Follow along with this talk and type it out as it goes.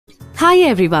Hi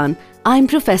everyone, I'm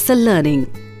Professor Learning.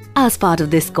 As part of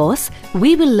this course,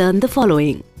 we will learn the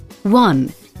following.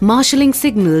 1. Marshalling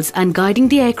signals and guiding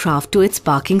the aircraft to its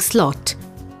parking slot.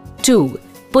 2.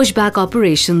 Pushback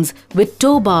operations with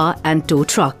tow bar and tow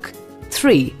truck.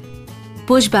 3.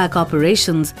 Pushback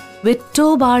operations with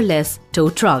tow bar-less tow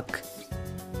truck.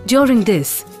 During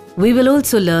this, we will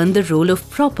also learn the role of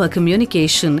proper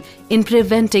communication in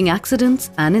preventing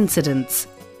accidents and incidents.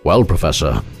 Well,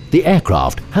 Professor, the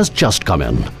aircraft has just come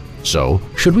in. So,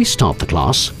 should we start the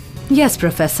class? Yes,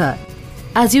 Professor.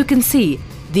 As you can see,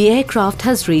 the aircraft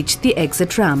has reached the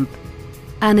exit ramp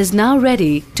and is now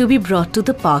ready to be brought to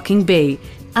the parking bay,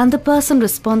 and the person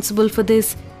responsible for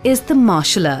this is the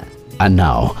marshaller. And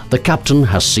now, the captain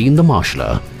has seen the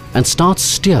marshaller and starts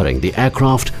steering the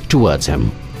aircraft towards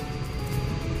him.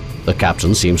 The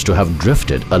captain seems to have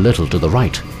drifted a little to the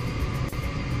right.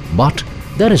 But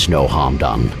there is no harm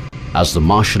done, as the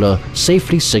marshaller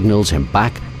safely signals him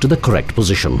back to the correct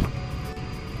position.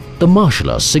 The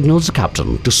marshaller signals the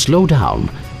captain to slow down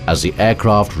as the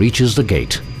aircraft reaches the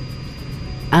gate.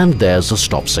 And there's the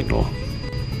stop signal.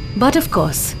 But of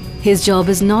course, his job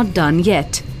is not done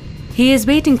yet. He is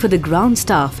waiting for the ground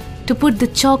staff to put the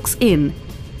chocks in,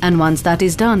 and once that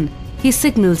is done, he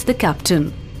signals the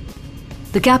captain.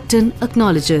 The captain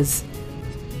acknowledges.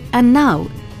 And now,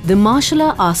 the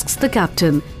marshaller asks the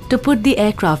captain to put the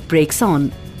aircraft brakes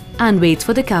on and waits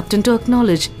for the captain to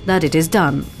acknowledge that it is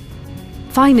done.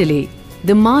 Finally,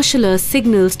 the marshaller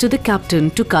signals to the captain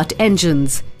to cut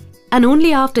engines, and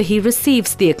only after he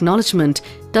receives the acknowledgement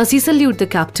does he salute the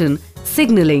captain,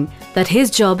 signaling that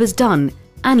his job is done,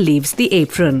 and leaves the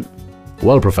apron.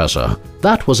 Well, Professor,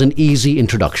 that was an easy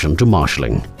introduction to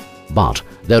marshalling. But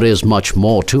there is much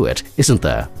more to it, isn't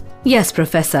there? Yes,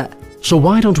 Professor. So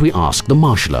why don't we ask the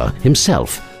marshaller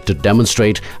himself to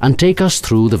demonstrate and take us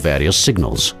through the various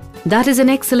signals? That is an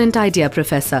excellent idea,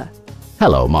 Professor.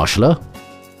 Hello, marshaller.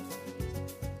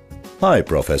 Hi,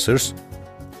 professors.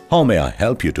 How may I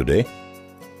help you today?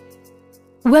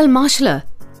 Well, marshaller,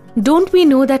 don't we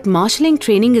know that marshalling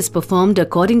training is performed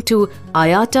according to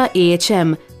IATA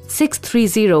AHM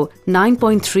 630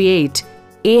 9.38,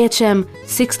 AHM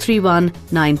 631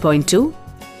 9.2?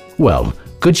 Well,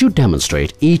 could you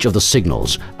demonstrate each of the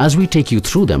signals as we take you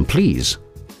through them, please?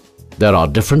 There are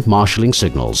different marshalling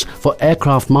signals for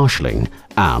aircraft marshalling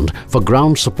and for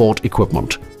ground support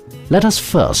equipment. Let us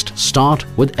first start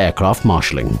with aircraft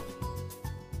marshalling.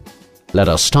 Let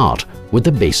us start with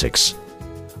the basics.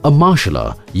 A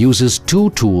marshaller uses two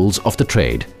tools of the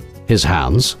trade, his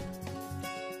hands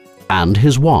and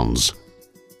his wands.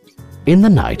 In the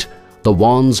night, the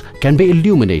wands can be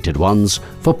illuminated ones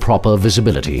for proper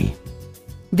visibility.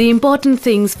 The important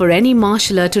things for any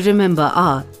marshaller to remember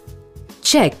are: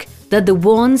 check that the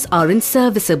wands are in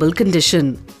serviceable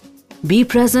condition. Be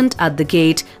present at the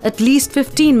gate at least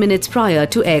 15 minutes prior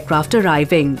to aircraft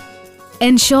arriving.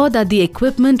 Ensure that the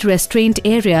equipment restraint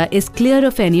area is clear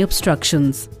of any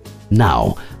obstructions.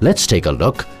 Now, let's take a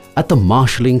look at the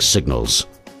marshalling signals.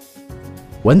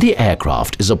 When the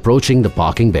aircraft is approaching the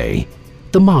parking bay,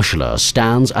 the marshaller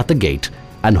stands at the gate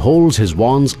and holds his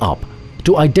wands up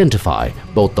to identify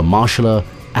both the marshaller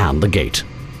and the gate.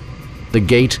 The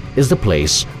gate is the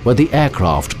place where the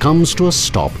aircraft comes to a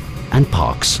stop and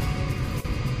parks.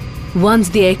 Once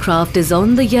the aircraft is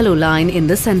on the yellow line in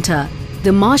the center, the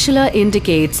marshaller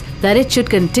indicates that it should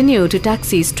continue to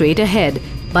taxi straight ahead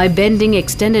by bending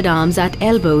extended arms at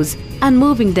elbows and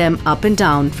moving them up and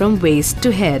down from waist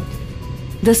to head.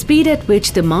 The speed at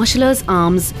which the marshaller's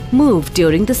arms move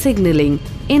during the signaling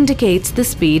indicates the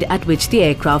speed at which the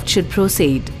aircraft should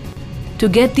proceed. To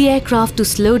get the aircraft to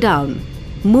slow down,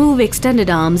 move extended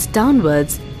arms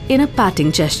downwards in a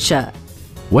patting gesture.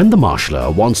 When the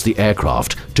marshaller wants the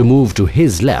aircraft to move to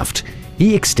his left,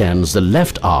 he extends the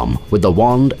left arm with the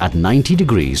wand at 90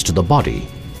 degrees to the body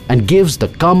and gives the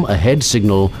come ahead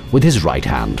signal with his right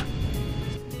hand.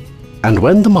 And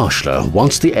when the marshaller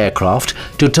wants the aircraft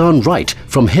to turn right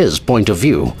from his point of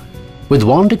view, with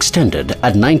wand extended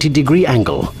at 90-degree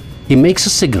angle, he makes a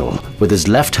signal with his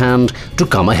left hand to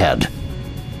come ahead.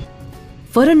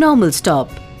 For a normal stop,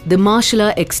 the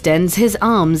marshaller extends his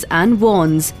arms and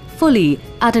wands fully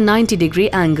at a 90-degree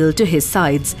angle to his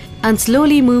sides and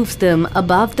slowly moves them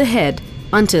above the head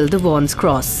until the wands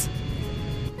cross.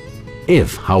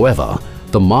 If, however,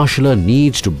 the marshaller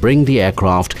needs to bring the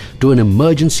aircraft to an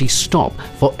emergency stop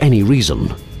for any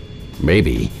reason,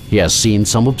 maybe he has seen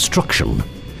some obstruction,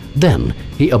 then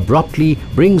he abruptly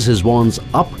brings his wands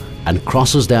up and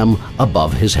crosses them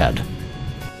above his head.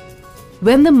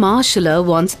 When the marshaller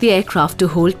wants the aircraft to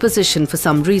hold position for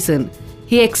some reason,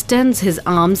 he extends his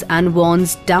arms and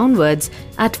wands downwards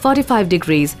at 45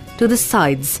 degrees to the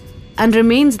sides and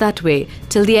remains that way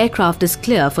till the aircraft is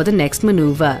clear for the next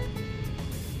maneuver.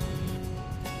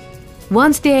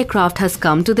 Once the aircraft has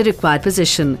come to the required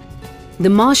position, the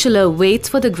marshaller waits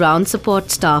for the ground support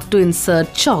staff to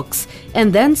insert chocks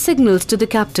and then signals to the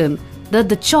captain that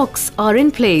the chocks are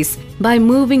in place by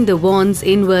moving the wands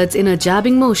inwards in a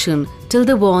jabbing motion till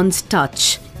the wands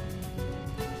touch.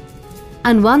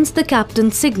 And once the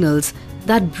captain signals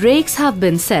that brakes have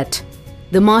been set,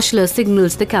 the marshaller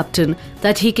signals the captain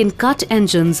that he can cut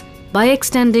engines by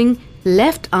extending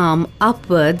left arm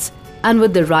upwards and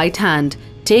with the right hand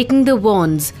taking the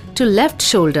wands to left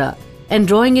shoulder and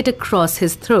drawing it across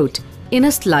his throat in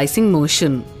a slicing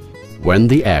motion. When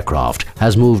the aircraft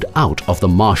has moved out of the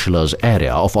marshaller's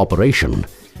area of operation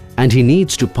and he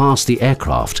needs to pass the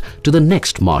aircraft to the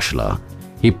next marshaller,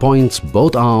 he points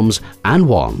both arms and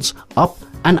wands up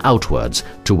and outwards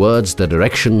towards the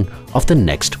direction of the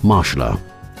next marshaller.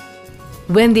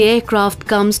 When the aircraft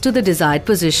comes to the desired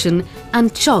position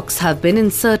and chocks have been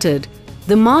inserted,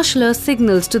 the marshaller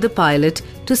signals to the pilot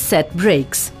to set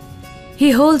brakes.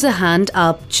 He holds a hand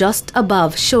up just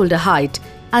above shoulder height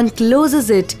and closes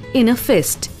it in a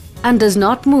fist and does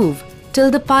not move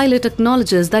till the pilot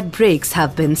acknowledges that brakes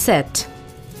have been set.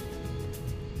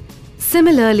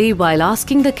 Similarly, while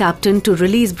asking the captain to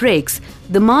release brakes,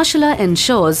 the marshaller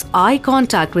ensures eye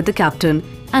contact with the captain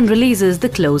and releases the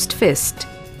closed fist.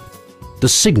 The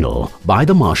signal by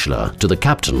the marshaller to the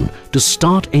captain to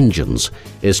start engines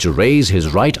is to raise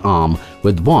his right arm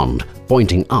with wand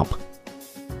pointing up.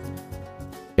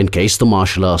 In case the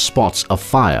marshaller spots a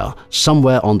fire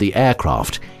somewhere on the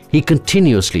aircraft, he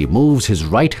continuously moves his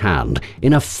right hand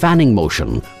in a fanning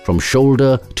motion from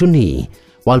shoulder to knee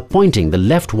while pointing the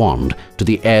left wand to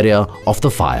the area of the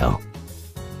fire.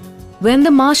 When the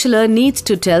marshaller needs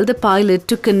to tell the pilot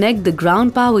to connect the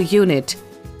ground power unit,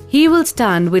 he will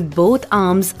stand with both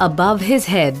arms above his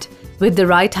head, with the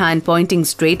right hand pointing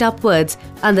straight upwards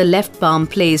and the left palm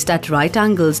placed at right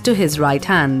angles to his right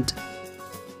hand.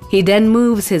 He then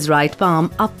moves his right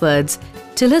palm upwards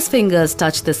till his fingers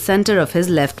touch the center of his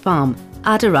left palm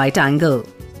at a right angle.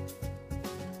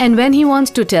 And when he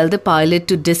wants to tell the pilot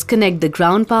to disconnect the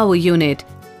ground power unit,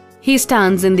 he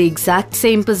stands in the exact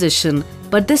same position,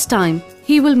 but this time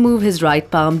he will move his right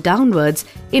palm downwards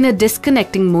in a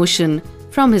disconnecting motion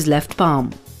from his left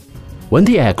palm. When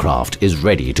the aircraft is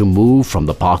ready to move from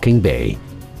the parking bay,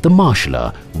 the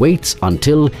marshaller waits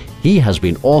until he has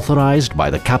been authorized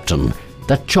by the captain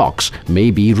that chocks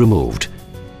may be removed.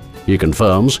 He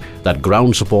confirms that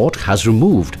ground support has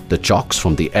removed the chocks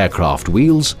from the aircraft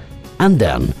wheels and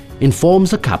then informs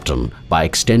the captain by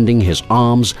extending his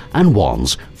arms and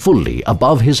wands fully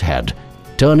above his head,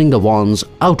 turning the wands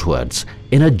outwards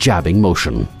in a jabbing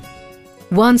motion.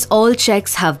 Once all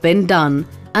checks have been done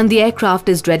and the aircraft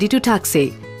is ready to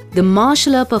taxi, the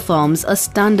marshaller performs a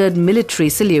standard military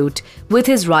salute with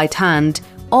his right hand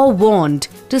or wand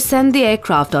to send the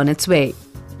aircraft on its way.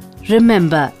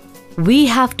 Remember, we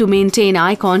have to maintain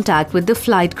eye contact with the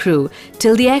flight crew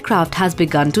till the aircraft has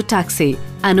begun to taxi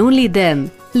and only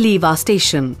then leave our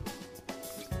station.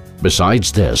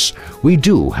 Besides this, we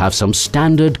do have some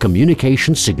standard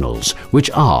communication signals which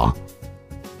are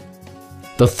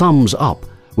the thumbs up,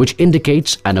 which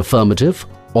indicates an affirmative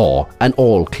or an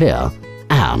all clear,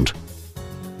 and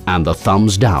the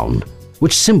thumbs down,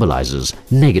 which symbolizes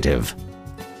negative.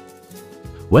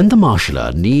 When the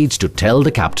marshaller needs to tell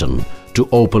the captain to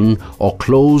open or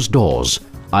close doors,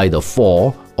 either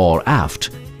fore or aft,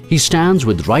 he stands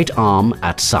with right arm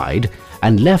at side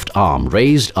and left arm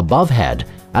raised above head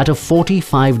at a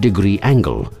 45-degree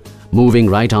angle, moving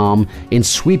right arm in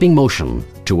sweeping motion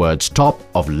towards top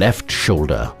of left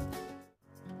shoulder.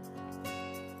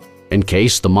 In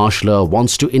case the marshaller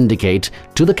wants to indicate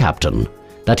to the captain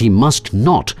that he must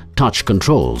not touch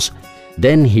controls,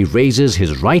 then he raises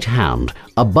his right hand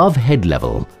above head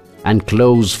level and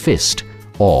close fist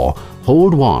or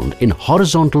hold wand in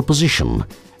horizontal position,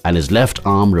 and his left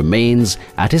arm remains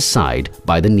at his side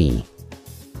by the knee.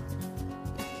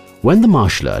 When the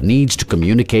marshaller needs to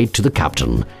communicate to the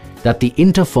captain that the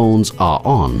interphones are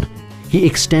on, he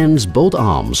extends both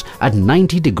arms at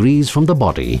 90 degrees from the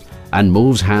body and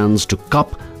moves hands to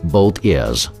cup both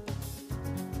ears.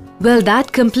 Well,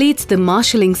 that completes the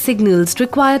marshalling signals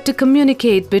required to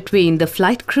communicate between the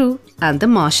flight crew and the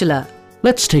marshaller.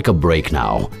 Let's take a break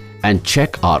now and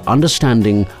check our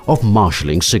understanding of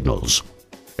marshalling signals.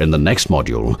 In the next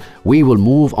module, we will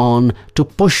move on to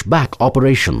pushback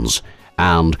operations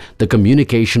and the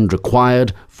communication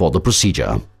required for the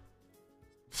procedure.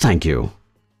 Thank you.